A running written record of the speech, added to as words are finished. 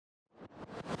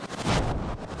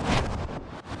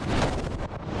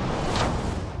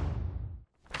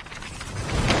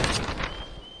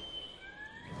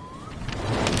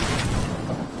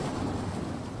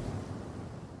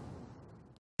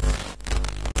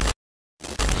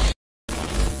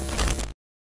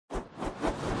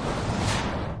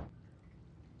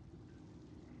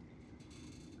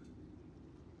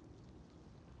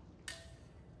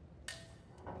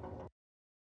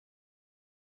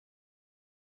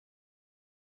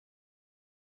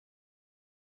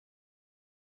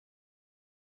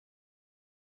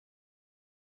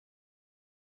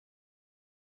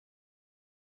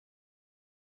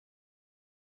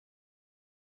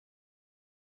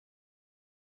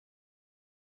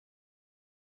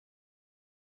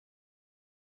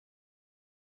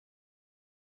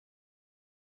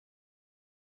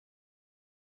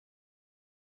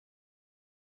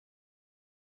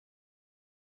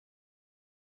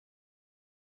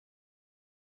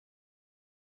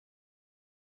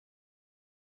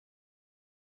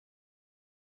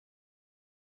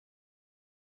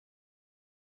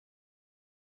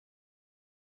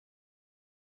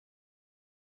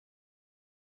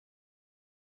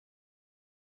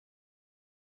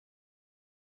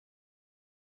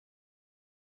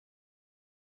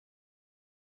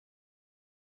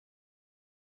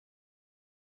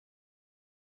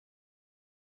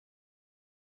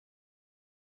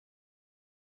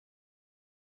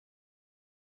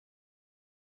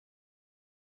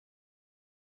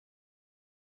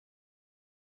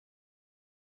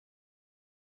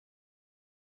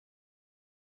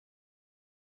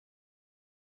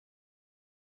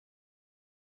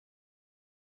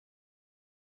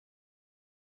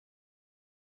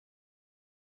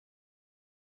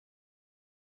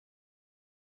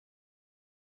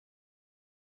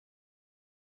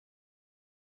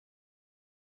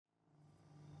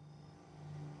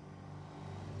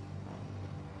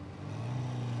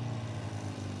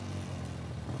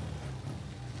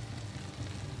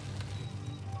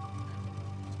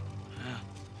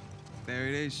there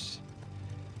it is.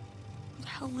 Who the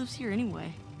hell lives here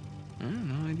anyway?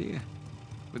 No idea.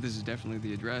 But this is definitely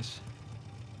the address.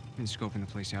 Been scoping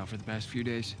the place out for the past few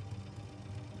days.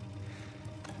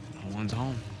 No one's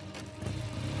home.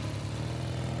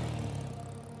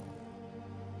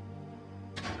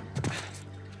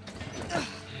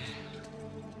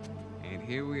 And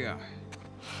here we are.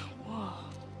 Whoa.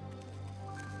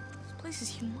 This place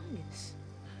is humongous.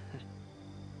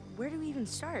 Where do we even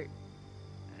start?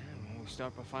 And we'll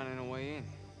start by finding a way in.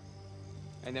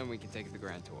 And then we can take the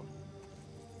grand tour.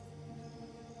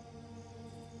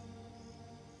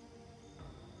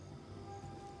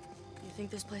 You think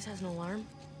this place has an alarm?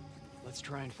 Let's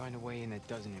try and find a way in that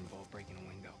doesn't involve breaking a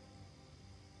window.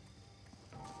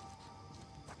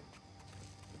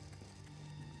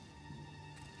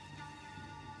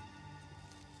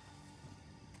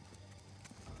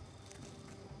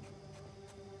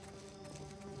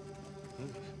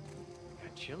 Ooh,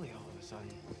 got chilly all of a sudden.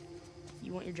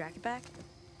 You want your jacket back?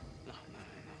 No.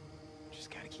 Just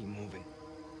gotta keep moving.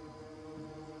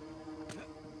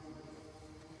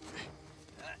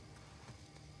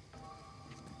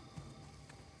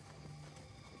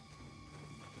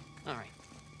 All right,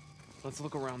 let's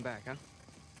look around back, huh?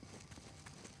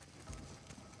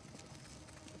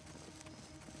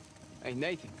 Hey,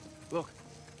 Nathan, look.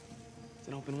 It's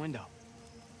an open window.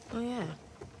 Oh, yeah.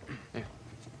 Here,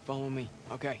 follow me.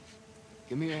 Okay,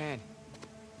 give me your hand.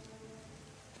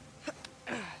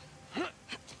 All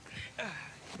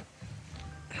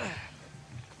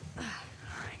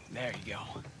right, there you go.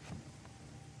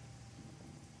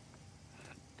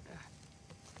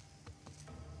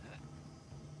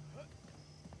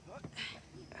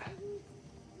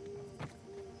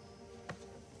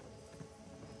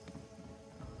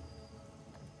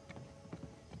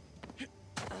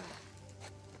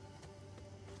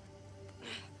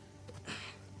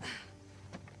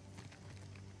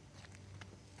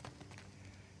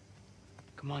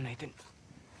 Come on, Nathan.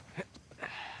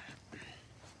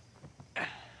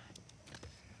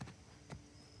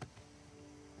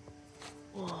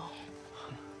 Whoa.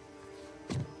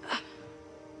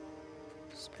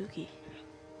 Spooky.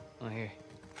 Oh, here.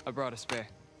 I brought a spare.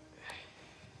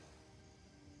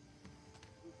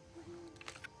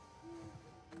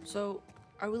 So,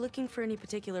 are we looking for any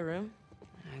particular room?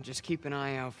 And just keep an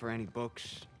eye out for any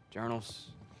books,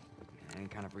 journals, any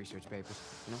kind of research papers,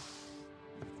 you know?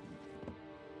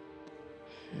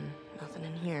 Nothing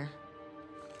in here.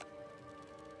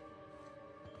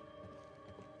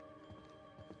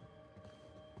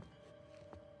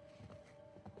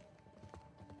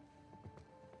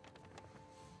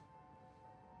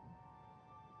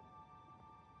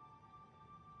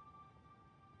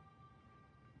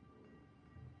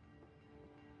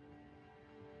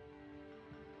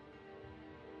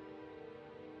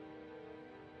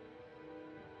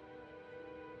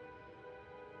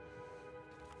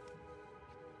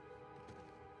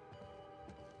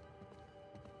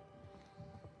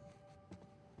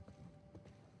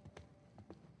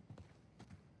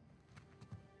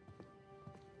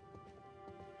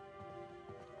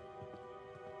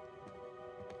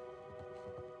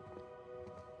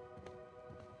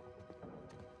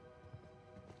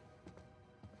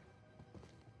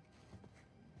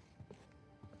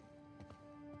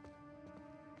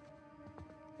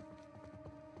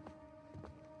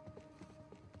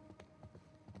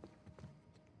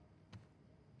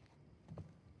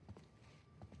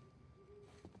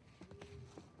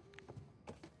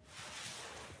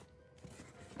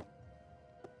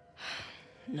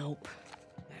 Nope.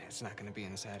 It's not gonna be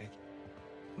in this attic.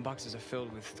 The boxes are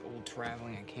filled with old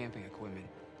traveling and camping equipment.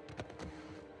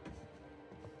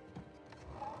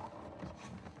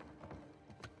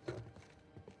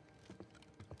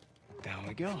 Down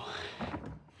we go.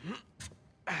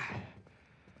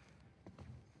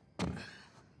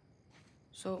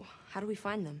 So, how do we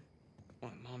find them?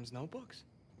 What, Mom's notebooks?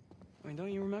 I mean,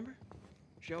 don't you remember?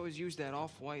 She always used that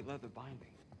off-white leather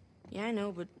binding. Yeah, I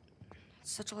know, but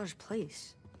it's such a large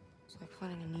place. It's like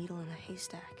finding a needle in a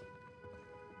haystack.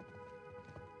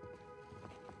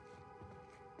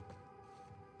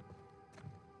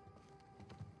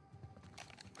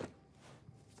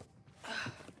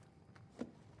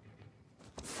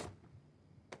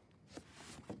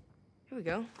 Here we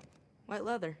go. White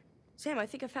leather. Sam, I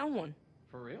think I found one.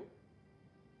 For real?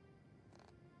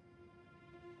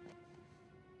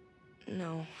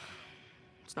 No,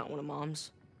 it's not one of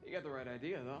Mom's. You got the right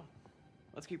idea, though.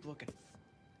 Let's keep looking.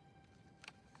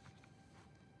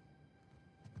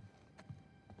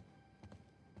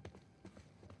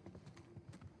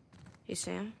 Hey,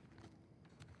 Sam.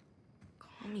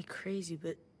 Call me crazy,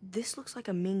 but this looks like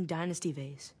a Ming Dynasty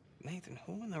vase. Nathan,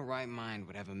 who in their right mind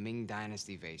would have a Ming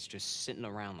Dynasty vase just sitting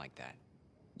around like that?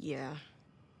 Yeah.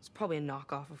 It's probably a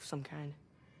knockoff of some kind.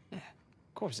 Yeah,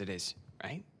 of course it is,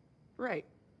 right? Right.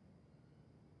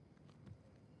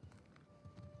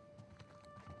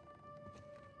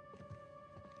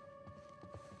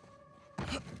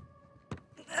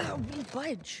 Won't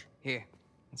budge. Here,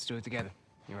 let's do it together.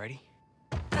 You ready?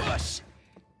 Push!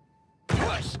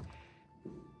 Push!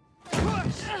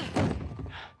 Push!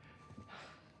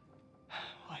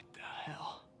 What the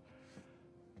hell?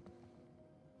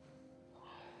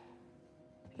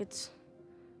 It's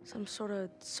some sort of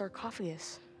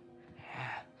sarcophagus.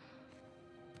 Yeah.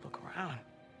 Look around.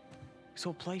 This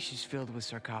whole place is filled with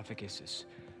sarcophaguses.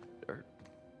 Or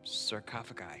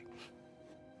sarcophagi.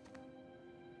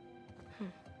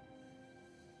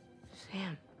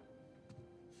 Sam,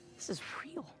 this is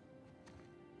real.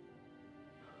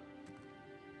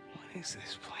 What is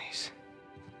this place?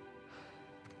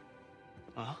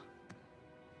 Well,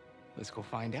 let's go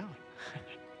find out.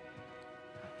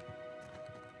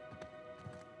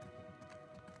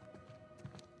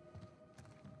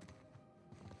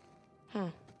 Huh,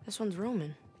 this one's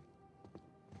Roman.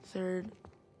 3rd,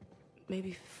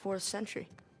 maybe 4th century.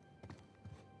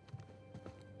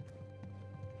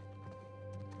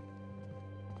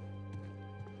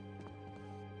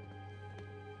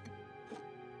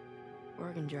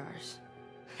 Organ jars.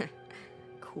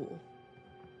 Cool.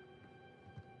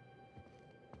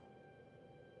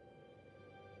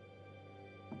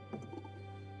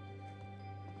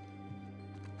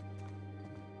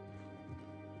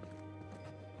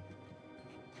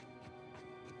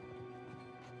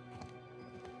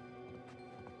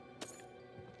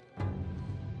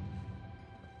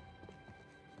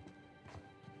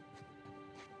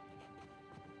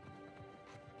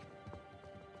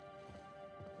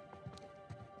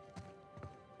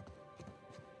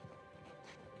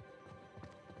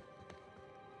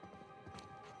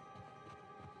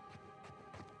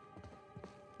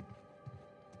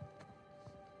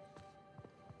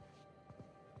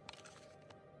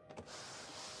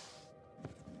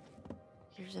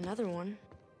 Here's another one.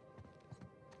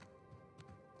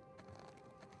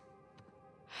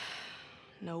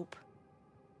 Nope.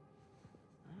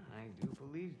 I do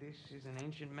believe this is an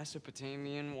ancient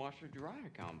Mesopotamian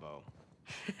washer-dryer combo.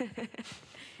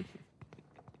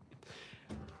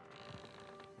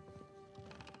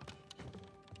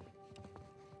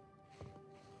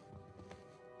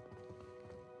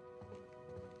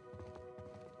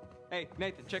 Hey,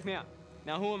 Nathan, check me out.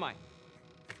 Now, who am I?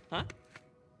 Huh?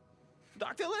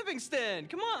 Dr. Livingston,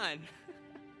 come on!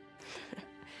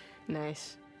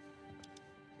 Nice.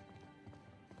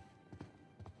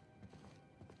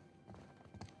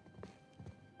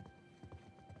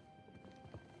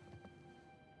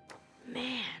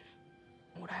 Man,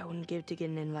 what I wouldn't give to get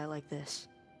an invite like this.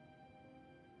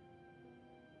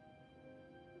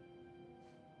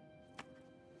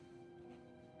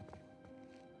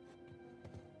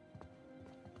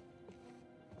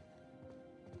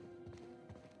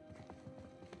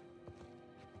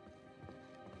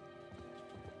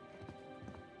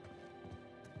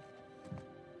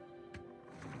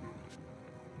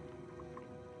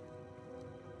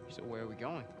 So where are we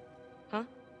going? Huh?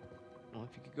 Well,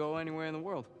 if you could go anywhere in the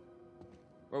world,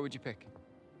 where would you pick?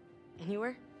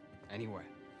 Anywhere? Anywhere.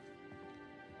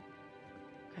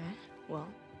 Okay, well.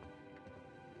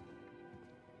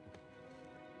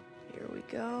 Here we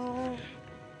go.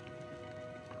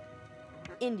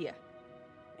 India.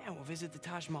 Yeah, we'll visit the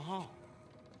Taj Mahal.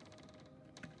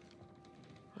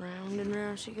 Round and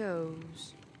round she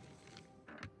goes.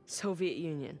 Soviet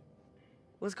Union.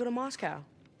 Let's go to Moscow.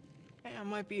 Yeah, it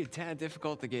might be a tad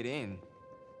difficult to get in.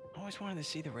 I always wanted to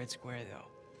see the Red Square, though.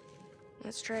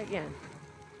 Let's try again.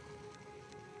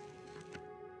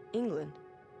 England.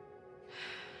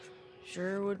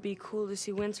 Sure would be cool to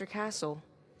see Windsor Castle.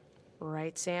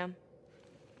 Right, Sam?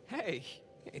 Hey,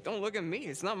 don't look at me.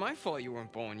 It's not my fault you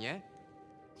weren't born yet.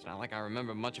 It's not like I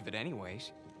remember much of it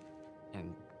anyways.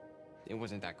 And it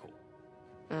wasn't that cool.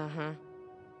 Uh-huh.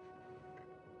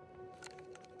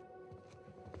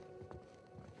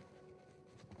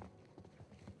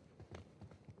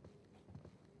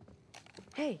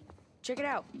 Hey, check it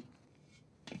out.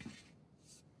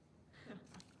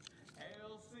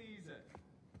 Hail Caesar.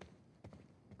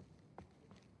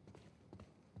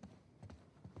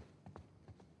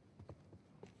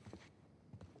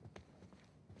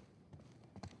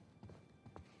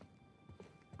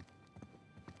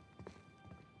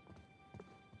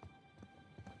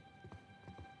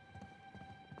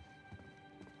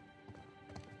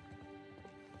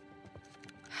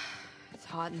 It's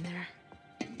hot in there.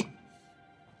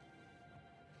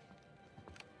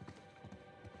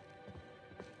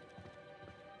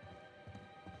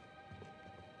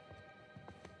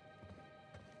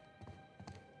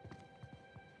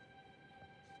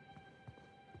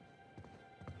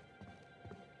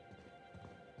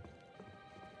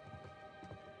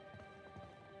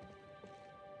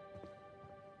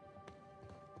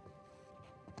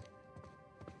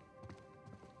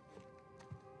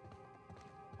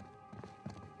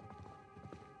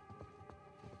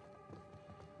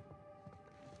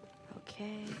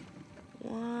 Okay.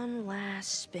 One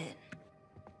last spin.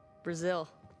 Brazil.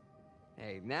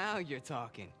 Hey, now you're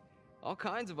talking. All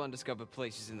kinds of undiscovered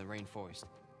places in the rainforest.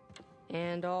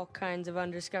 And all kinds of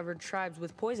undiscovered tribes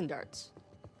with poison darts.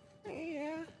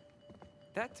 Yeah,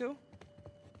 that too.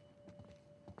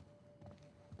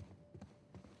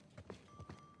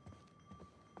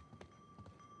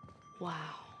 Wow.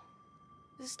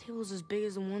 This table's as big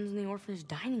as the ones in the orphanage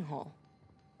dining hall.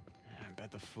 I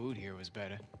bet the food here was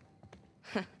better.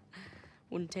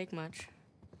 Wouldn't take much.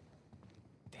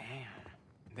 Damn,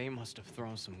 they must have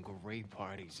thrown some great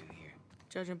parties in here.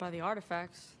 Judging by the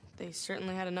artifacts, they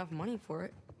certainly had enough money for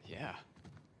it. Yeah.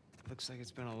 Looks like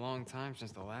it's been a long time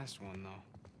since the last one, though.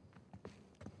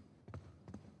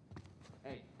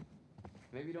 Hey,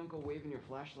 maybe don't go waving your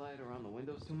flashlight around the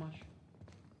windows too much.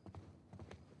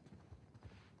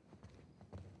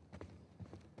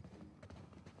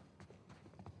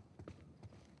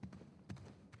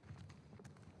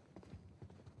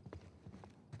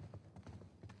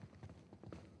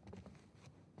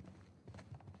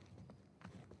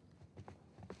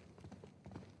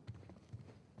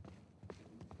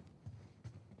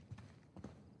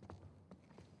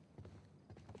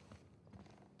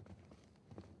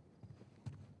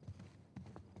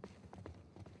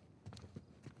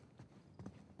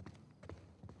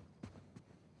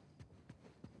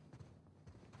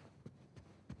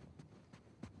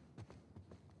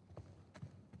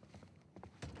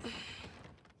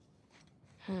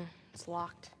 It's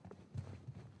locked.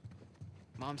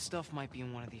 Mom's stuff might be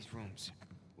in one of these rooms.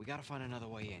 We gotta find another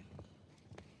way in.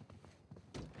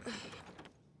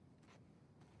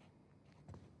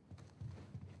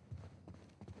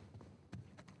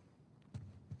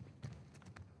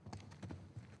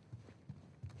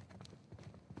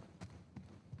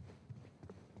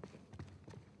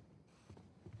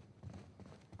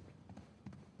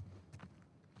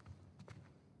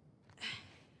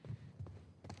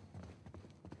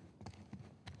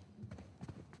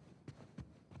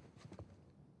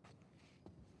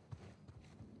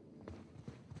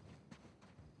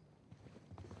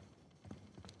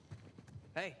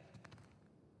 Hey,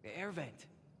 the air vent.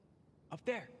 Up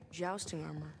there. Jousting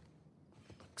armor.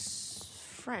 Looks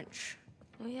French.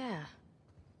 Oh, yeah.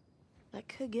 That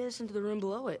could get us into the room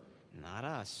below it. Not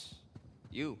us.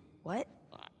 You. What?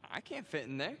 I can't fit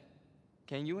in there.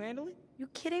 Can you handle it? You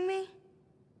kidding me?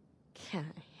 Can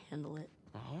I handle it?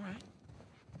 All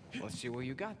right. Let's see what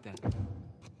you got then.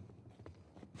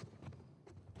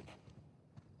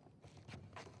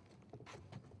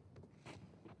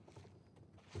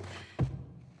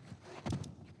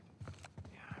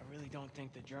 I really don't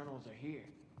think the journals are here.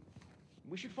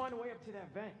 We should find a way up to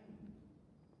that vent.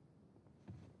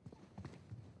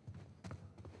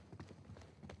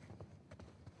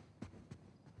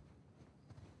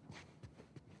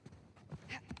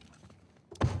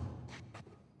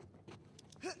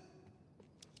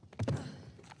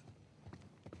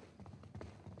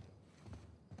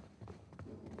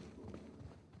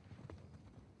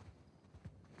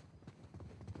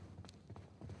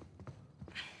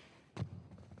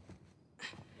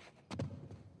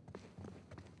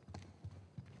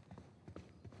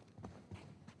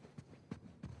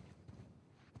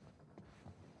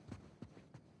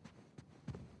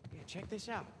 Check this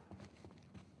out.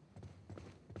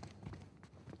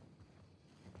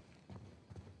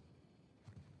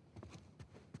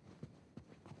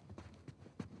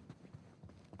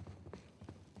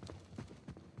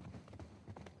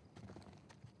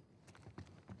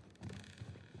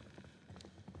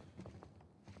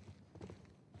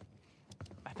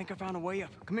 I think I found a way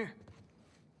up. Come here.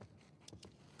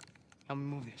 Help me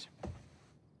move this.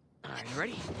 All right, you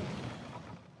ready?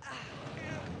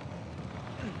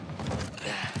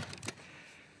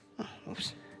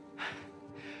 Oops.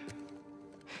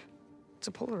 It's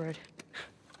a Polaroid.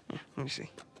 Let me see.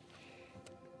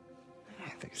 I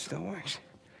think it still works.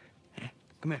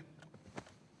 Come here.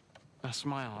 Now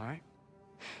smile, all right?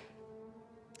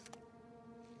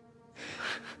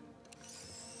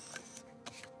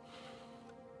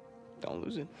 Don't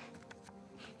lose it.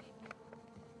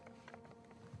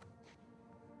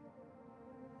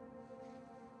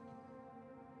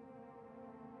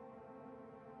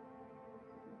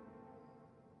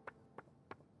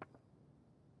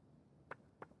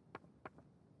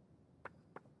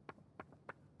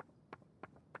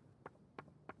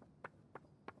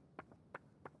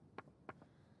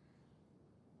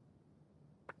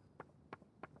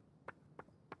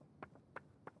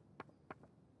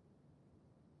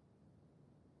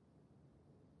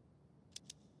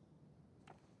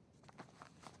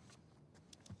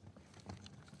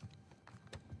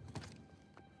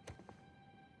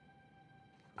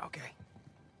 Okay,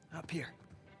 Up here.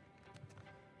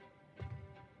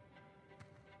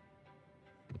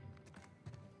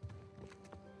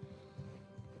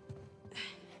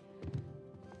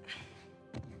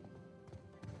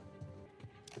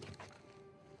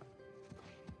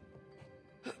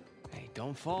 Hey,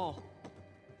 don't fall.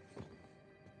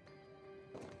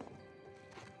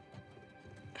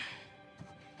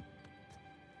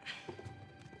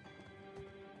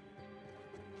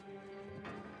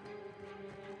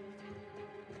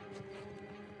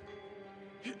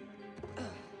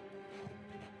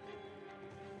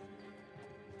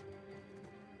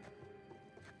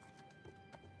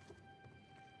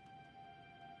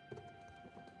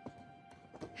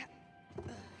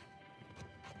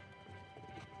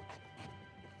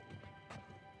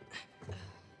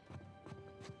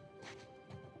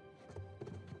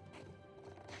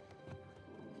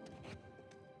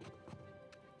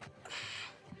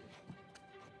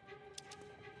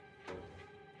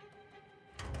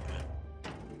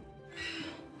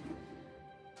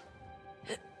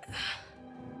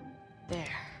 There.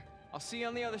 I'll see you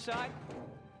on the other side.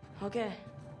 Okay.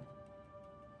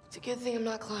 It's a good thing I'm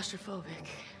not claustrophobic.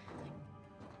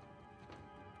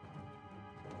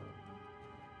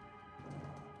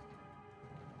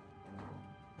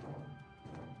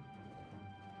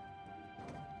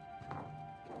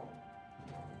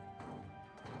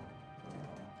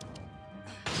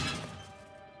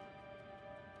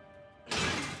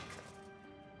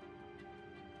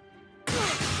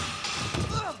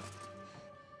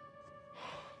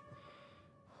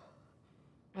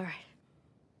 All right.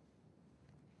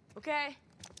 Okay.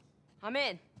 I'm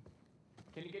in.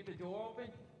 Can you get the door open?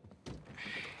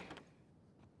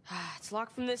 It's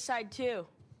locked from this side, too.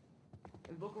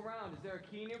 And look around. Is there a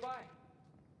key nearby?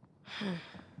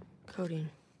 Codeine.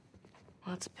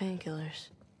 Lots of painkillers.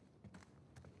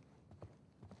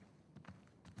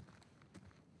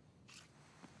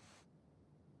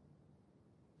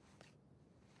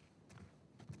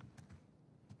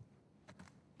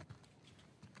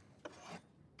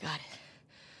 Got it.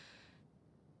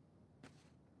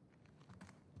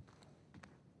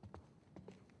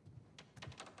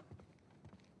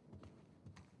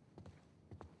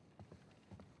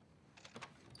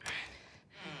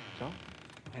 So,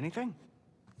 anything?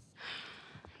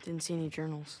 Didn't see any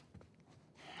journals.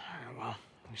 All right, well,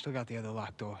 we still got the other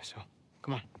locked door, so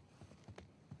come on.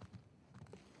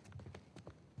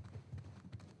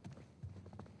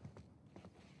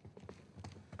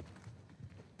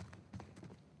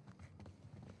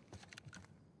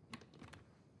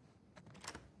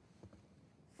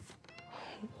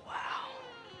 Wow.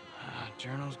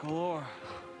 Journals galore.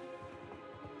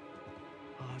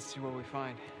 Well, let's see what we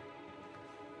find.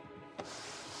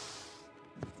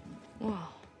 Whoa.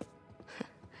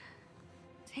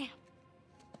 Damn.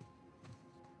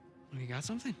 You got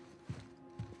something?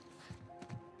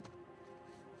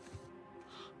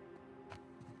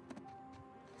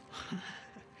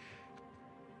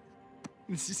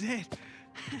 This is it.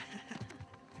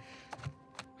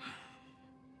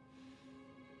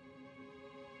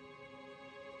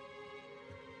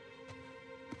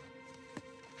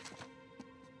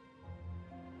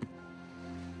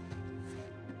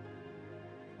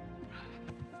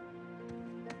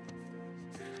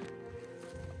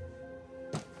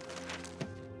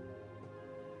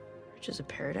 Bridges of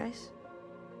Paradise?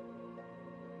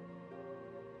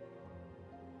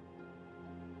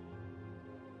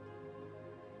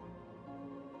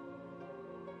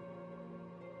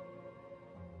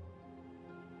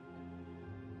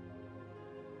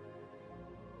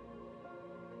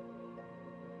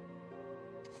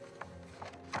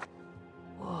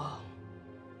 Whoa.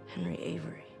 Henry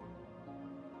Avery.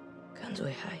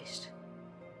 Gunsway heist.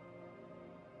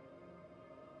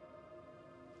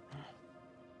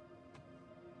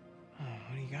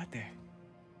 What do you got there?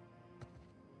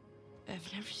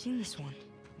 I've never seen this one.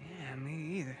 Yeah,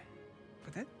 me either.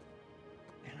 But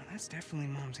that's definitely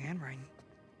Mom's handwriting.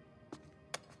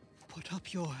 Put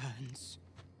up your hands.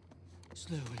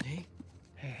 Slowly.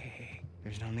 Hey,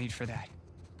 there's no need for that.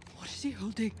 What is he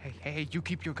holding? Hey, you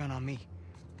keep your gun on me.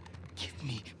 Give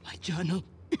me my journal.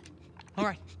 All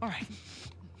right.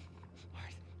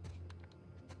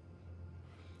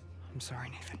 I'm sorry,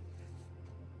 Nathan.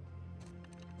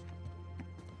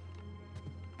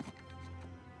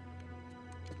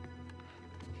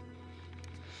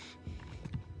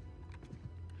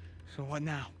 So what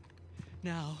now?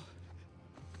 Now,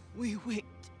 we wait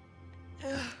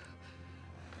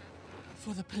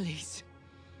for the police.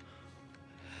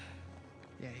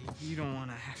 Yeah, you don't want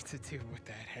to have to deal with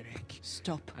that headache.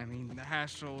 Stop. I mean, the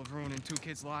hassle of ruining 2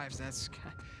 kids' lives, that's...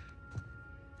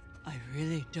 I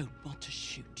really don't want to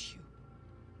shoot you.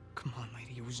 Come on,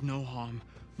 lady. It was no harm,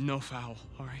 no foul,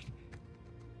 all right?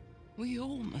 We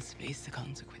all must face the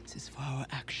consequences for our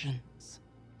actions.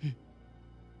 And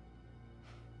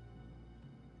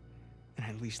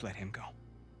at least let him go.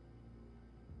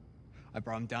 I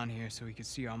brought him down here so he could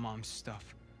see our mom's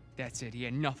stuff. That's it. He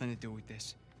had nothing to do with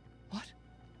this. What?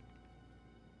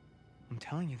 I'm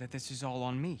telling you that this is all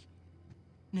on me.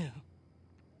 No.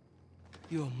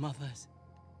 Your mother's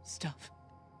stuff.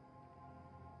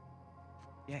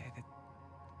 Yeah,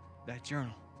 that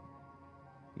journal.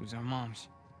 It was our mom's.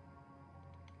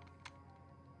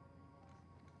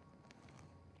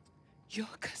 You're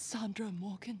Cassandra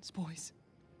Morgan's boys.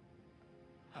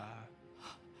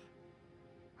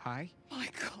 Hi? My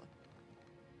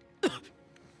God.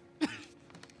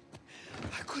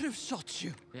 I could have shot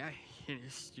you. Yeah,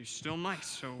 you still might,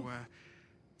 so,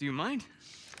 do you mind?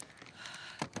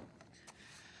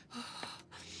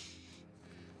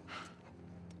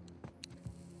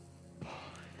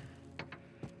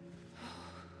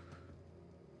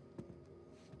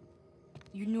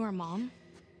 You knew our mom?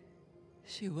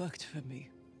 She worked for me.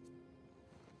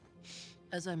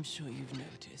 As I'm sure you've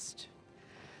noticed,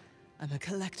 I'm a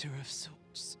collector of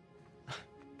sorts.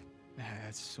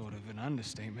 That's sort of an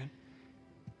understatement.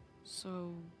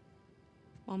 So,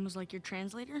 Mom was like your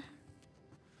translator?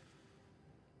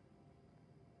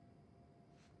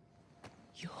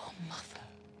 Your mother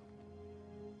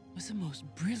was the most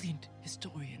brilliant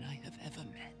historian I have ever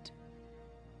met.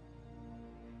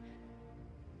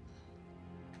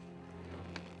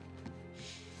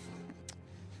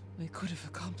 We could have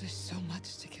accomplished so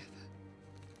much together.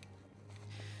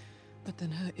 But then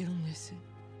her illness...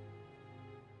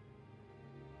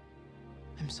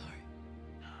 I'm sorry.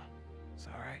 It's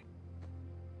all right.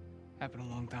 Happened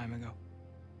a long time ago.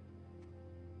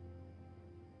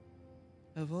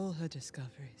 Of all her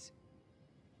discoveries,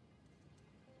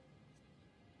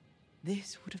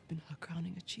 this would have been her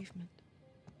crowning achievement.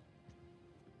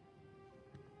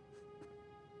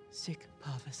 Sic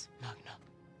parvis magna.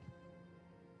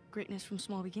 Greatness from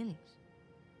small beginnings.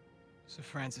 Sir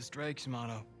Francis Drake's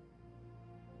motto.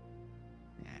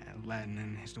 Yeah, Latin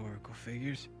and historical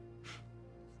figures.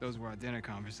 Those were our dinner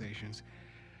conversations.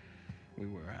 We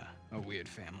were a weird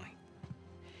family.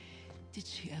 Did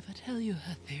she ever tell you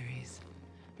her theories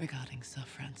regarding Sir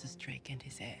Francis Drake and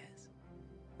his heirs?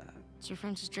 Sir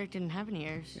Francis Drake didn't have any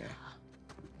heirs. Yeah.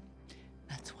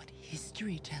 That's what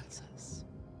history tells us.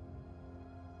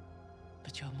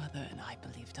 But your mother and I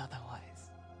believed otherwise.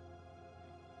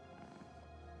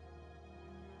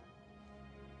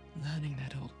 Learning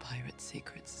that old pirate's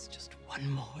secrets is just one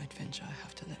more adventure I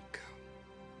have to let go.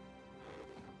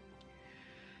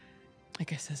 I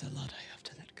guess there's a lot I have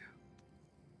to let go.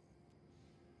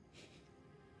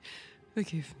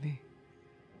 Forgive me.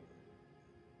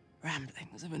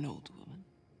 Ramblings of an old woman.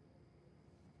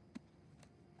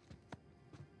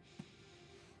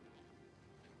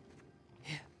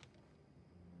 Here.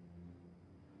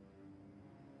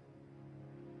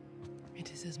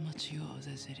 It is as much yours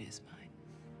as it is mine.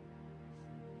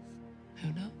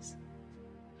 Who knows?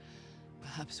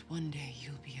 Perhaps one day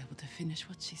you'll be able to finish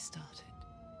what she started.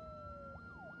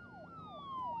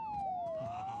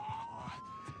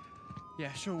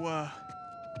 Yeah, so,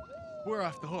 we're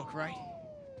off the hook, right?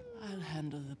 I'll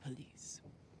handle the police.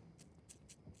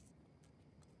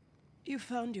 You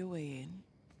found your way in.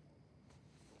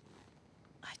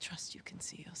 I trust you can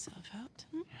see yourself out.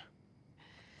 Hmm?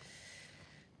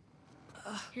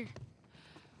 Yeah. Here.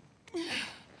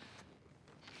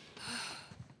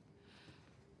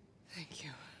 Thank you.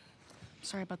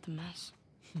 Sorry about the mess.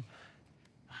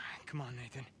 Come on,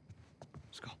 Nathan.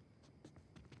 Let's go.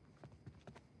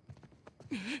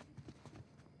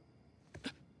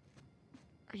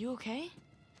 Are you okay?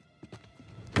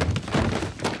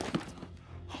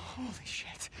 Holy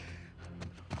shit.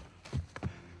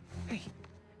 Hey.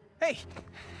 Hey.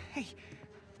 Hey.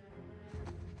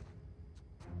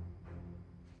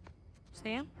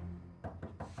 Sam?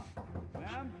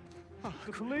 Ma'am?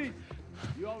 The police.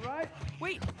 You all right?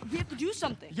 Wait, we have to do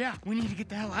something. Yeah, we need to get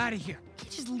the hell out of here. Can't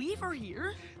just leave her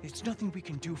here. There's nothing we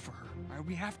can do for her. All right,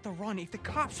 we have to run. If the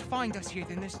cops find us here,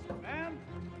 then this... Ma'am?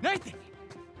 Nathan!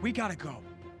 We gotta go.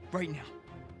 Right now.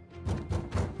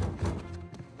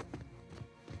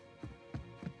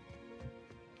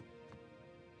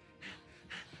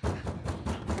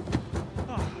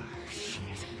 Oh,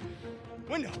 shit.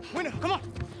 Window, come on!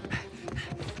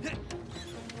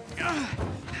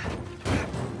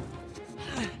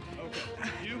 Okay.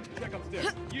 You, check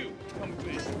upstairs. You, come with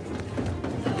me.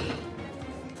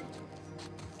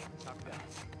 Knock down.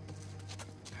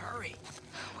 Hurry.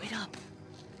 Wait up.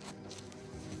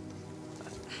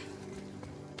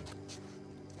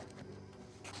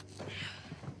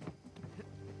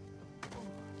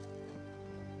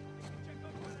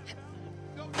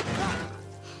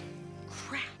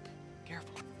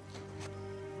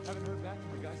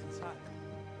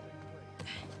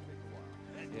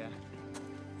 Yeah.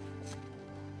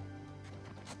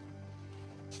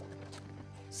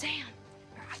 Sam!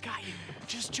 I got you.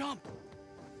 Just jump.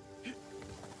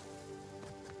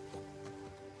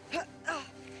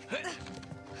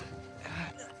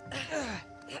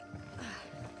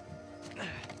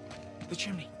 The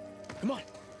chimney. Come on.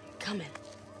 Coming.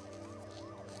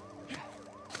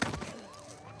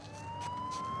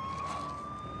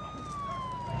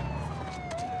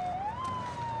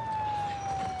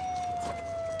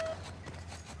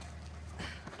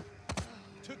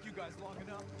 Took you guys long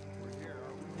enough. We're here,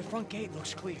 are we? The front gate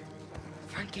looks clear.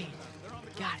 Front gate. They're on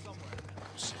the Got ground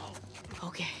it. somewhere. Slow.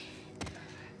 Okay.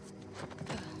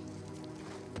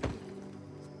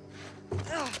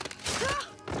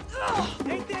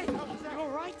 Nathan! You all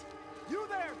right? You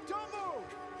there! Don't move!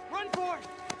 Run for it!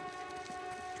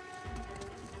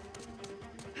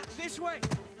 This way!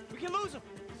 We can lose him!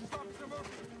 This is Officer Murphy.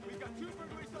 We've got 2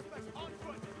 burglary suspects on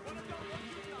foot. One of them, one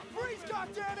shooting up. Freeze,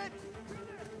 goddammit!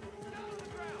 Down on the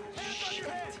ground! Hands on your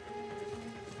head!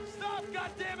 Stop,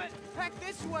 goddammit! Heck,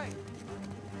 this way!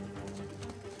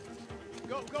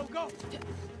 Go, go, go!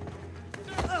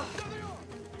 There they are!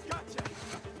 Gotcha!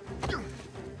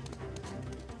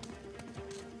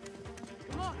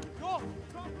 Come on, go!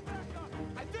 Call for backup!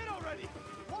 I did already!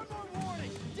 One more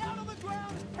warning! Down on the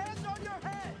ground! Hands on your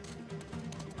head!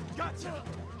 Gotcha!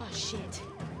 Oh, shit.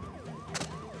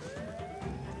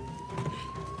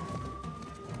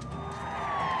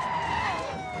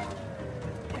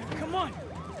 Come on!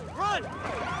 Run!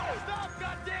 Stop,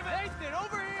 goddammit! Nathan,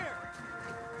 over here!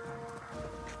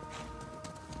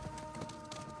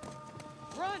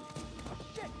 Run!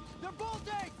 Shit! They're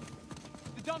bolting!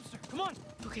 The dumpster, come on!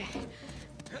 Okay.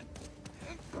 Away!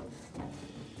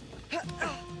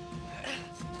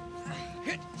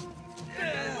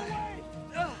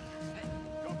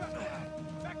 Go back around!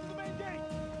 Back to the main gate!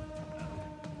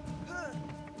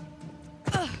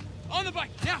 On the bike,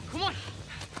 now, come on!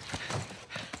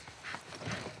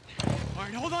 All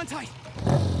right, hold on tight.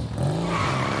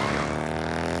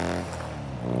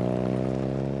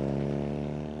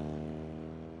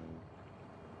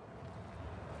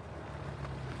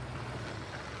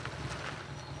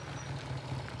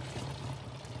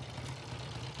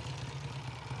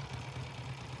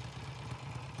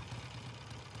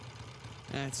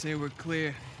 I'd say we're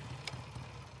clear.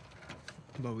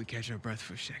 But we catch our breath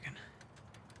for a second.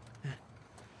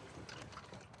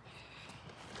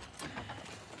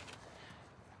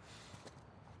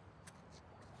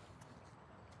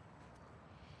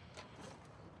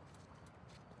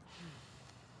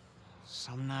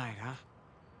 Some night, huh?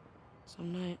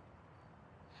 Some night.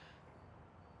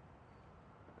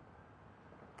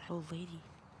 That old lady.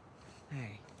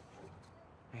 Hey.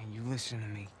 Hey, you listen to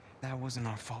me. That wasn't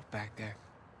our fault back there.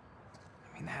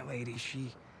 I mean, that lady,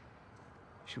 she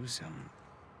was,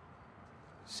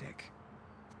 sick.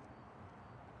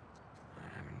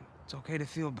 I mean, it's okay to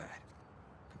feel bad,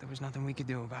 but there was nothing we could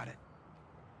do about it.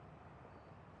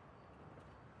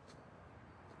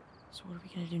 So what are we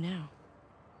gonna do now?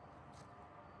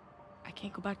 I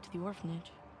can't go back to the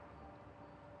orphanage.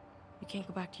 You can't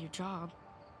go back to your job.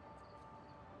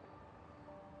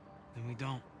 Then we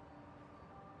don't.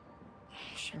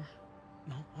 Sure.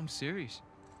 No, I'm serious.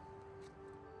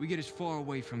 We get as far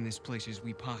away from this place as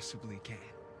we possibly can.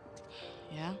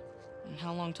 Yeah? And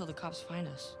how long till the cops find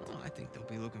us? Oh, I think they'll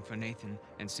be looking for Nathan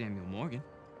and Samuel Morgan.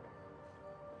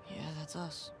 Yeah, that's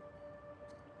us.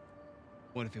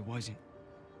 What if it wasn't?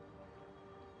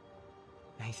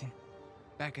 Nathan,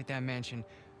 back at that mansion,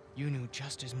 you knew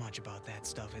just as much about that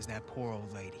stuff as that poor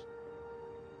old lady.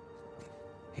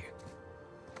 Here,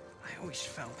 I always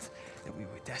felt that we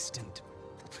were destined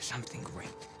for something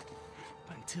great.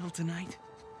 But until tonight,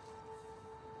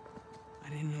 I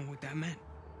didn't know what that meant.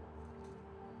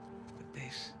 But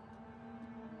this,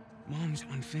 Mom's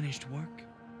unfinished work,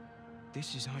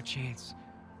 this is our chance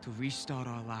to restart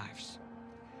our lives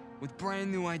with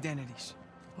brand new identities.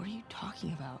 What are you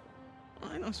talking about?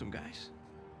 I know some guys.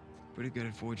 Pretty good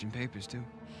at forging papers, too.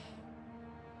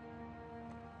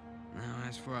 Now,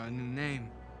 as for our new name,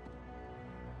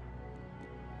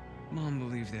 Mom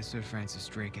believed that Sir Francis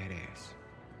Drake had heirs.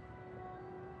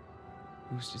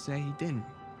 Who's to say he didn't?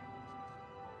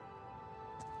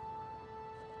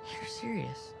 You're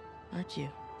serious, aren't you?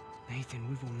 Nathan,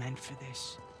 we were meant for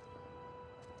this.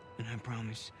 And I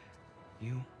promise,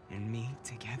 you and me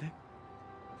together,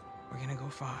 we're gonna go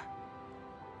far.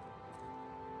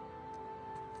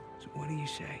 So what do you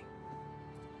say?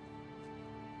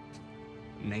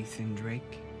 Nathan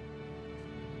Drake?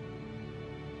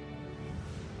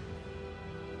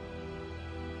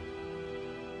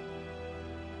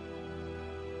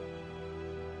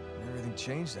 Everything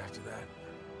changed after that.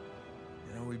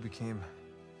 became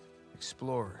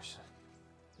explorers,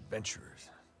 adventurers.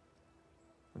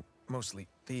 Mostly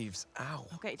thieves. Ow.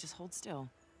 Okay, just hold still.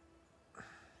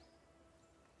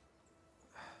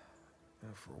 You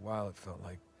know, for a while, it felt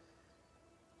like,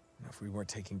 you know, if we weren't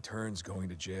taking turns going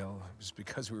to jail, it was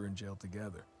because we were in jail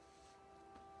together.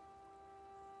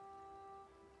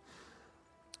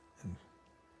 And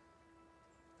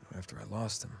after I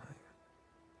lost him,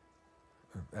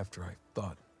 after I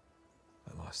thought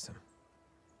I lost him,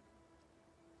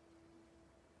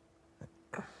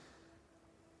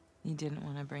 You didn't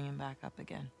want to bring him back up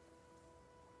again.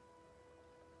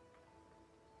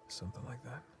 something like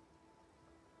that.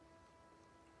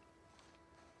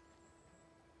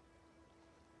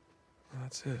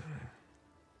 That's it.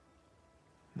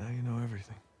 Now you know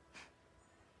everything.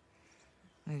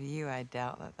 With you, I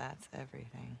doubt that that's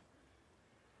everything.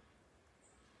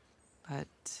 But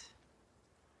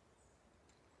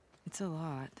it's a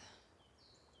lot.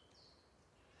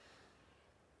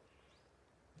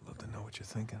 I'd love to know what you're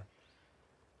thinking.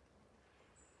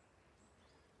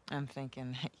 I'm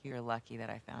thinking that you're lucky that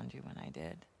I found you when I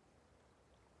did.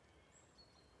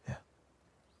 Yeah.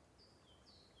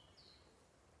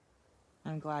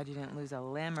 I'm glad you didn't lose a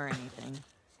limb or anything.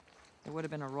 It would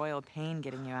have been a royal pain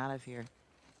getting you out of here.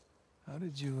 How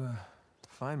did you,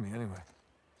 find me anyway?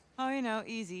 Oh, you know,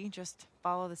 easy. Just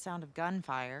follow the sound of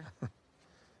gunfire.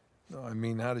 No, I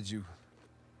mean, how did you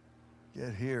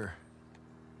get here?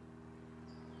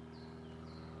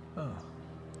 Oh,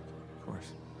 of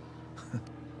course.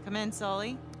 Come in,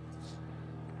 Sully.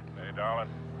 Hey, darling.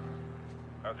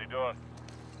 How's he doing?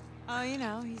 Oh, you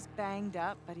know, he's banged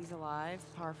up, but he's alive.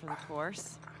 Par for the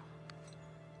course.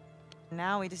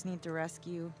 Now we just need to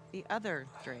rescue the other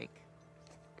Drake.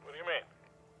 What do you mean?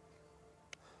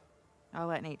 I'll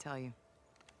let Nate tell you.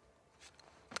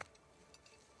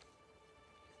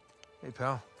 Hey,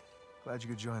 pal. Glad you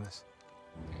could join us.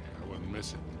 Yeah, I wouldn't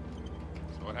miss it.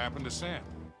 So what happened to Sam?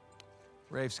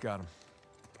 Rafe's got him.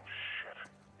 Shit.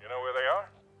 You know where they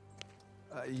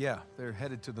are? Yeah, they're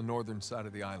headed to the northern side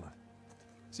of the island.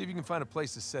 See if you can find a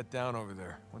place to set down over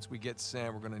there. Once we get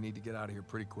Sam, we're gonna need to get out of here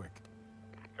pretty quick.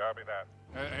 Copy that.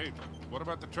 Hey, what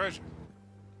about the treasure?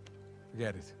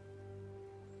 Forget it.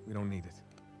 We don't need it.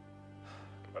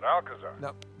 But Alcazar.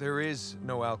 No, there is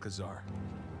no Alcazar.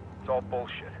 It's all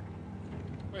bullshit.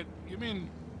 Wait, you mean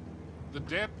the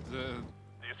debt, The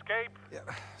escape? Yeah,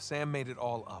 Sam made it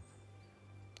all up.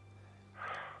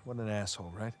 What an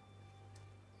asshole, right?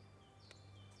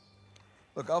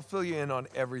 Look, I'll fill you in on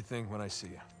everything when I see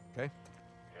you, okay?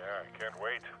 Yeah, I can't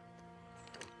wait.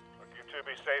 Look, you two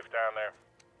be safe down there.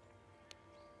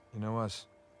 You know us.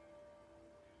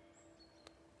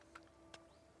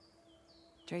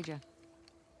 Treja.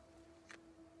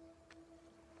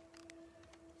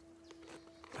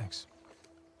 Thanks.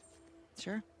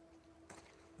 Sure?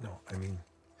 No, I mean,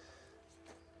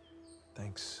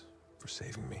 thanks for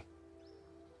saving me.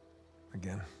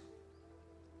 Again.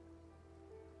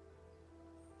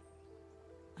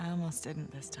 I almost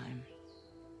didn't this time.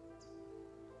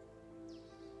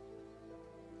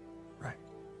 Right.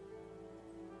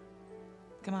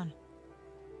 Come on.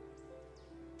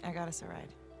 I got us a ride.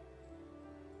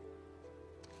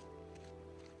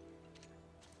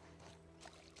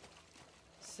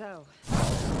 So,